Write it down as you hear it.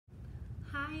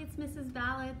Hi, it's Mrs.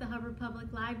 Vala at the Hubbard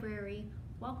Public Library.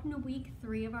 Welcome to week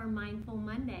 3 of our Mindful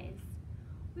Mondays.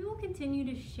 We will continue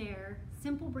to share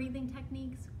simple breathing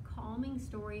techniques, calming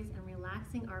stories, and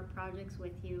relaxing art projects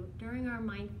with you during our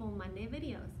Mindful Monday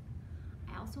videos.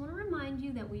 I also want to remind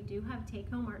you that we do have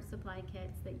take-home art supply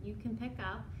kits that you can pick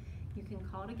up. You can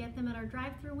call to get them at our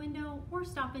drive-thru window or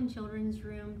stop in children's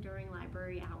room during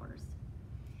library hours.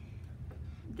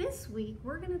 This week,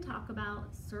 we're going to talk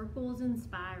about circles and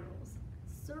spirals.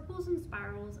 Circles and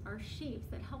spirals are shapes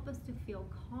that help us to feel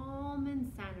calm and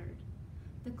centered.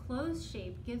 The closed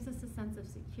shape gives us a sense of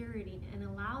security and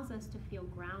allows us to feel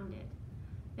grounded.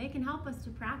 They can help us to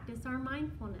practice our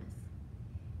mindfulness.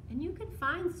 And you can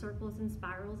find circles and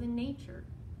spirals in nature.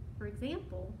 For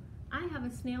example, I have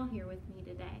a snail here with me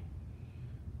today.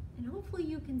 And hopefully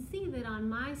you can see that on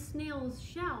my snail's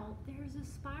shell, there's a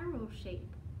spiral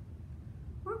shape.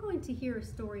 We're going to hear a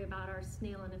story about our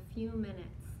snail in a few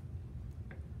minutes.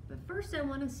 But first I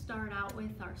want to start out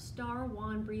with our star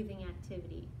wand breathing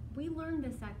activity. We learned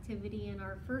this activity in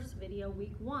our first video,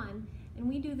 week 1, and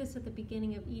we do this at the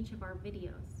beginning of each of our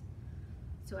videos.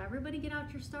 So everybody get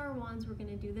out your star wands, we're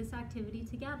going to do this activity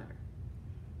together.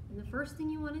 And the first thing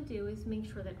you want to do is make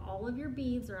sure that all of your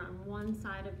beads are on one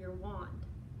side of your wand.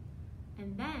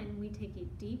 And then we take a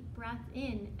deep breath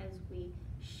in as we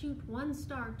shoot one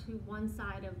star to one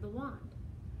side of the wand.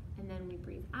 And then we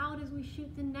breathe out as we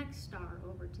shoot the next star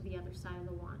over to the other side of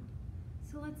the wand.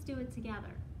 So let's do it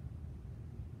together.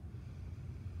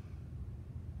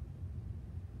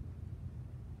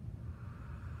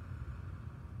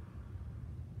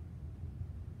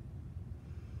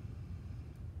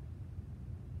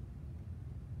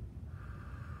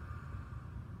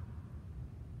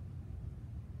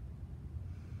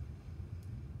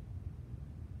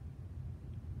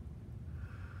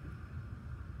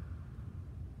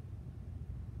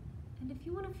 And if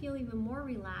you want to feel even more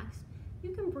relaxed,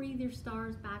 you can breathe your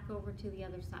stars back over to the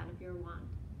other side of your wand.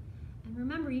 And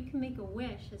remember, you can make a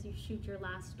wish as you shoot your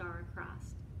last star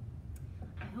across.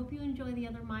 I hope you enjoy the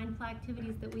other mindful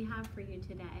activities that we have for you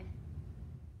today.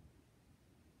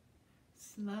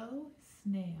 Slow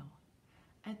Snail,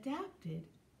 adapted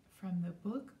from the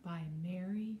book by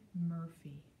Mary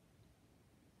Murphy.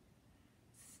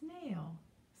 Snail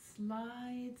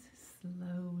slides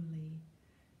slowly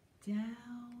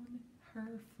down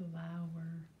her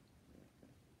flower,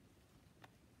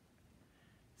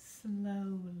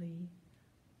 slowly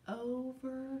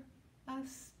over a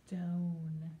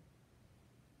stone,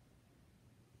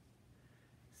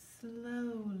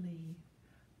 slowly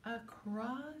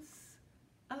across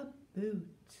a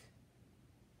boot,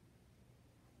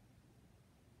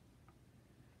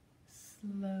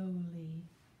 slowly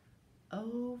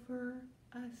over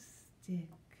a stick,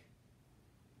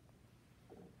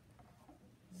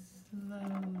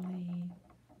 slowly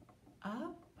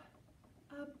up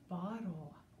a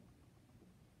bottle,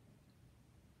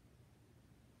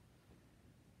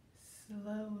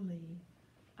 slowly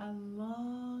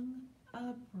along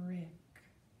a brick,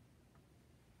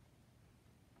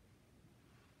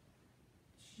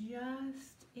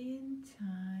 just in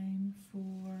time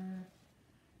for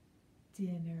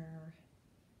dinner.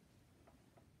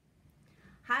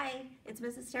 Hi, it's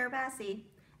Mrs. Terabassi,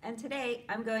 and today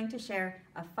I'm going to share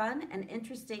a fun and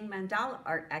interesting mandala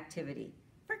art activity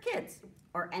for kids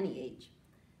or any age.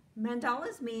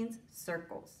 Mandalas means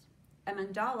circles. A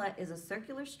mandala is a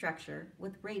circular structure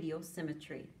with radial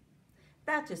symmetry.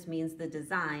 That just means the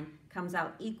design comes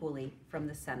out equally from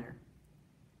the center.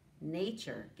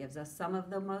 Nature gives us some of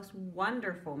the most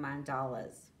wonderful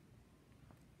mandalas.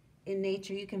 In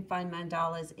nature, you can find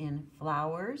mandalas in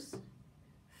flowers,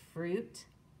 fruit,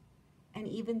 and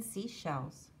even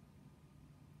seashells.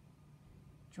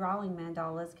 Drawing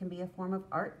mandalas can be a form of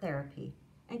art therapy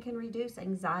and can reduce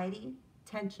anxiety,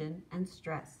 tension, and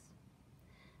stress.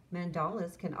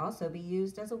 Mandalas can also be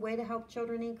used as a way to help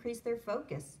children increase their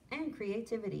focus and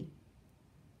creativity.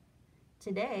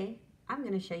 Today, I'm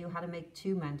going to show you how to make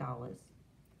 2 mandalas.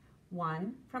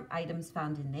 One from items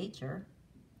found in nature,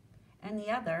 and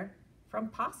the other from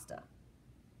pasta.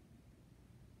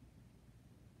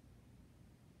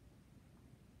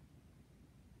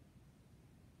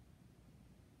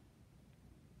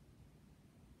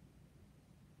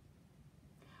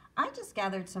 I just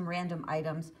gathered some random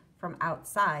items from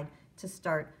outside to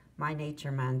start my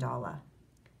nature mandala.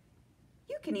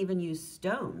 You can even use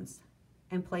stones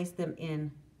and place them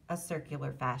in a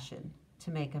circular fashion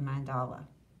to make a mandala.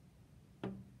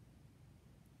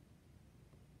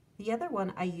 The other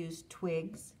one I used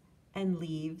twigs and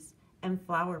leaves and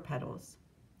flower petals.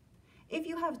 If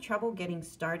you have trouble getting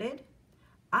started,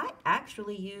 I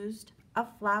actually used a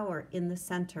flower in the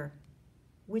center.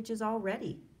 which is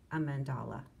already a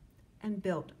mandala, and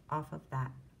built off of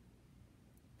that.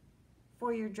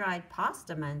 For your dried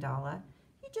pasta mandala,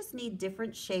 you just need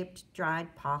different shaped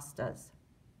dried pastas.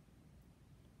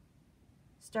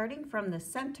 Starting from the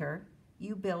center,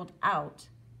 you build out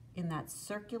in that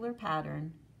circular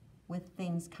pattern with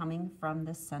things coming from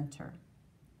the center.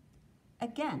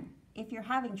 Again, if you're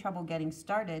having trouble getting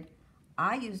started,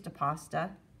 I used a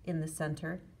pasta in the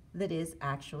center that is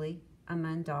actually a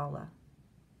mandala.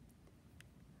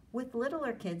 With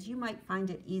littler kids, you might find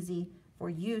it easy for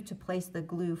you to place the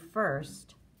glue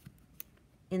first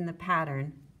in the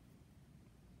pattern,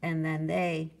 and then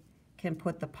they can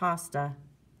put the pasta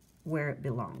where it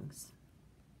belongs.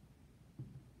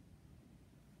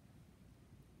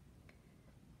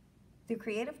 The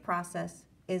creative process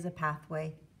is a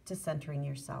pathway to centering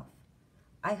yourself.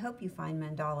 I hope you find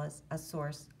mandalas a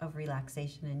source of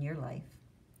relaxation in your life.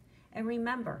 And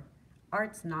remember,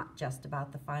 art's not just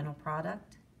about the final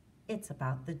product, it's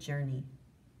about the journey.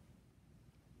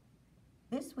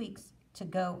 This week's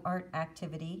to-go art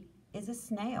activity is a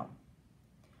snail.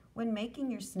 When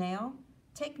making your snail,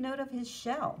 take note of his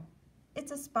shell.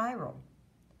 It's a spiral.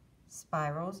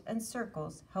 Spirals and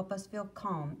circles help us feel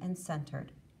calm and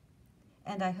centered.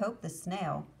 And I hope the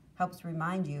snail helps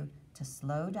remind you to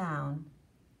slow down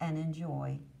and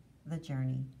enjoy the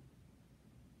journey.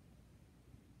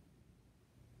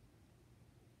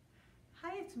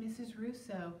 Hi, it's Mrs.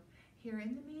 Russo here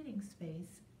in the meeting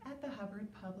space at the Hubbard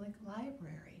Public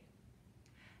Library.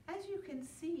 As you can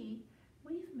see,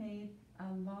 we've made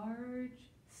a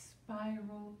large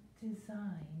spiral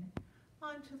design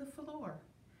onto the floor.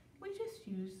 We just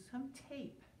used some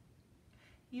tape.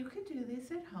 You could do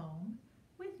this at home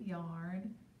with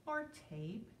yarn or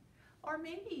tape, or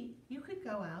maybe you could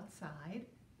go outside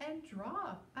and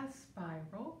draw a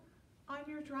spiral on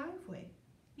your driveway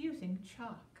using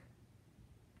chalk.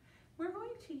 We're going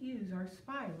to use our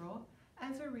spiral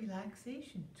as a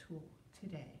relaxation tool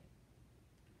today.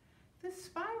 The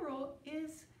spiral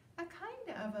is a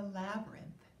kind of a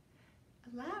labyrinth.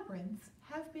 Labyrinths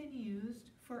have been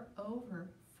used for over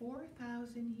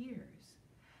 4,000 years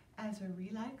as a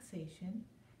relaxation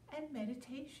and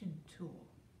meditation tool.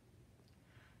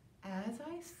 As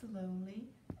I slowly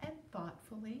and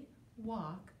thoughtfully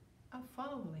walk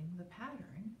following the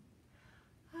pattern,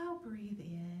 I'll breathe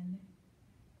in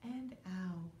and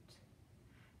out,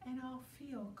 and I'll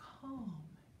feel calm,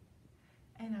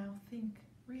 and I'll think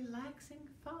relaxing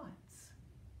thoughts.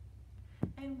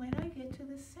 And when I get to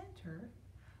the center,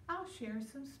 I'll share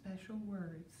some special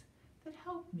words that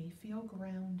help me feel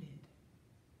grounded.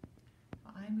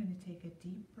 I'm going to take a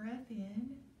deep breath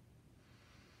in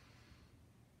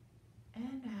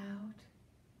and out,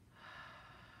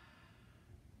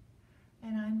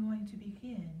 and I'm going to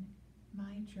begin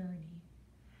my journey.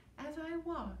 As I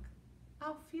walk,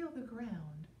 I'll feel the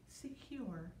ground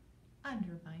secure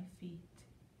under my feet.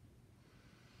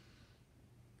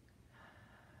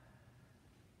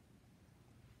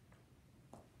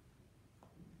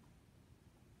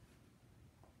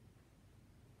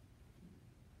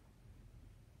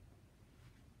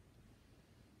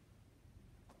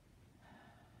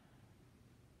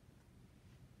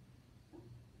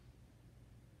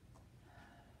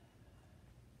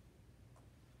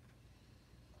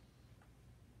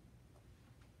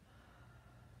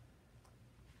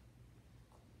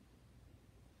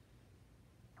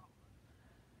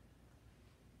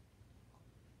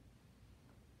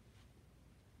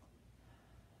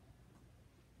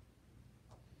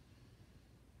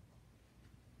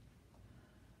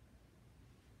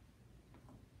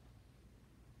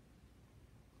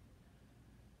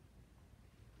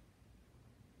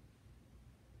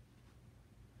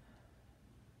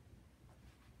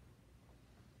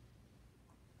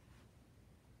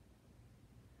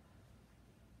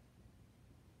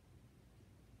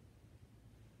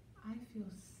 I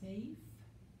feel safe.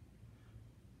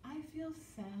 I feel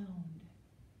sound.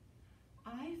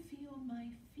 I feel my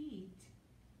feet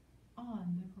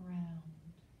on the ground.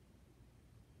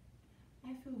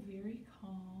 I feel very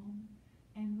calm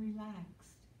and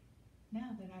relaxed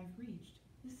now that I've reached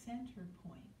the center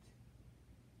point.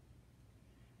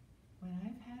 When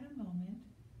I've had a moment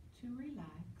to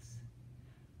relax,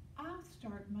 I'll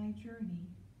start my journey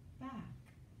back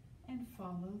and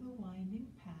follow the winding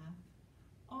path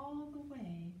all the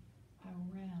way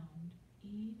around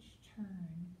each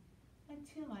turn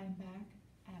until I'm back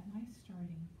at my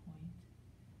starting point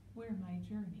where my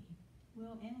journey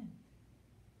will end.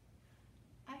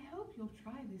 I hope you'll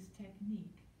try this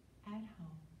technique at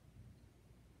home.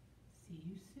 See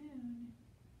you soon.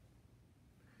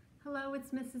 Hello,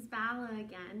 it's Mrs. Bala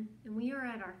again, and we are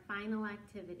at our final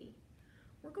activity.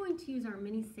 we're going to use our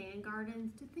mini sand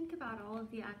gardens to think about all of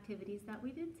the activities that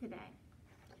we did today.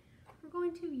 We're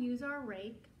going to use our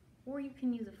rake, or you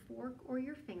can use a fork or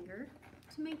your finger,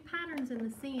 to make patterns in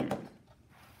the sand.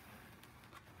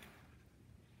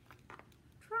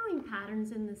 Drawing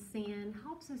patterns in the sand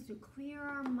helps us to clear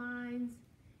our minds.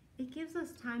 It gives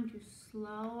us time to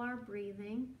slow our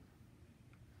breathing,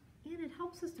 and it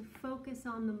helps us to focus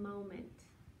on the moment.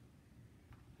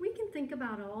 We can think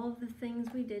about all of the things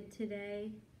we did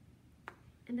today,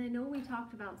 and I know we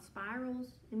talked about spirals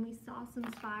and we saw some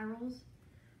spirals,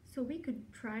 so we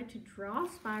could try to draw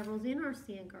spirals in our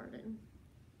sand garden.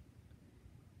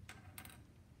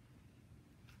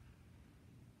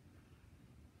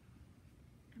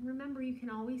 And remember, you can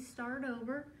always start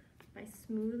over by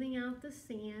smoothing out the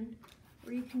sand,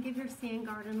 or you can give your sand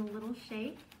garden a little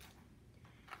shake.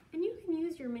 And you can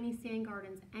use your mini sand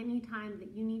gardens anytime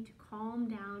that you need to calm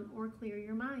down or clear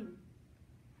your mind.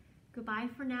 Goodbye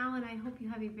for now, and I hope you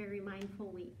have a very mindful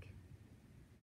week.